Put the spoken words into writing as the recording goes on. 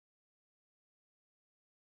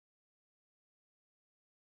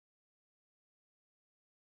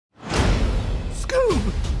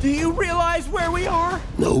Scoob, do you realize where we are?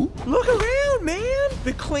 No. Look around, man.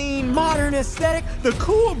 The clean, modern aesthetic, the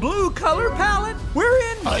cool blue color palette. We're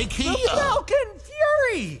in IKEA. the Falcon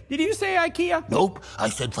Fury. Did you say IKEA? Nope, I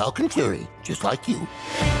said Falcon Fury, just like you.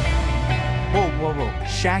 Whoa, whoa, whoa.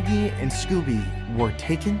 Shaggy and Scooby were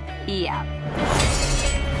taken? Yeah.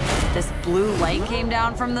 This blue light came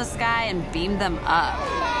down from the sky and beamed them up.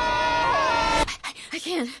 I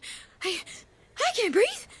can't breathe.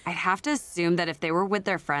 I'd have to assume that if they were with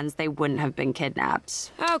their friends, they wouldn't have been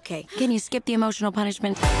kidnapped. Okay, can you skip the emotional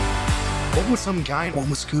punishment? What was some guy and one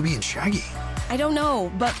with Scooby and Shaggy? I don't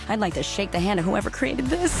know, but I'd like to shake the hand of whoever created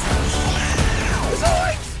this.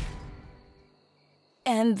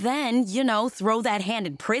 And then, you know, throw that hand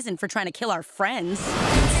in prison for trying to kill our friends. You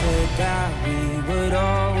said that we would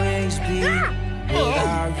always be.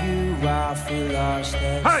 Without you, I feel lost.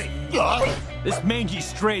 Hey! This mangy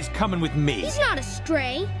stray's coming with me. He's not a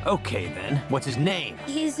stray. Okay, then. What's his name?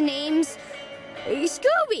 His name's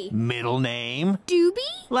Scooby. Middle name?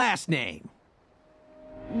 Doobie? Last name?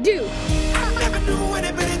 Doo. I never knew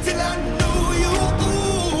anybody till I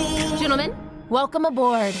knew you. Gentlemen, welcome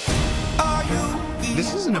aboard. Are you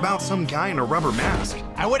This isn't about some guy in a rubber mask.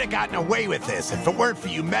 I would have gotten away with this if it weren't for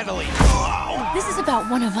you meddling. This is about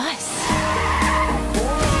one of us.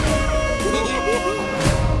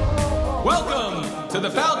 Welcome to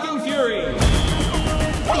the Falcon Fury!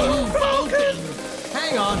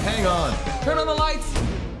 Hang on. Turn on the lights.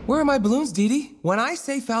 Where are my balloons, Dee Dee? When I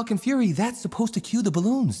say Falcon Fury, that's supposed to cue the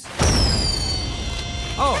balloons.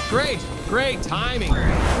 Oh, great timing.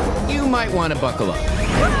 You might want to buckle up.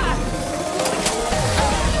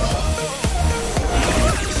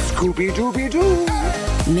 Scooby-Dooby-Doo!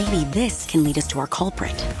 Maybe this can lead us to our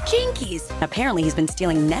culprit. Jinkies! Apparently he's been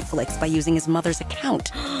stealing Netflix by using his mother's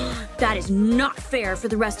account. That is not fair for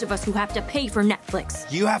the rest of us who have to pay for Netflix.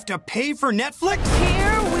 You have to pay for Netflix?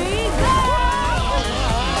 Here we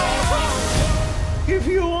go! If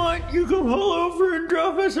you want, you can pull over and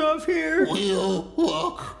drop us off here. We'll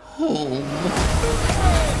walk home.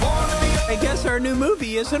 I guess our new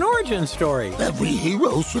movie is an origin story. Every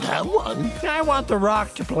hero should have one. I want The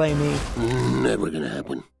Rock to play me. Never gonna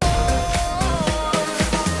happen.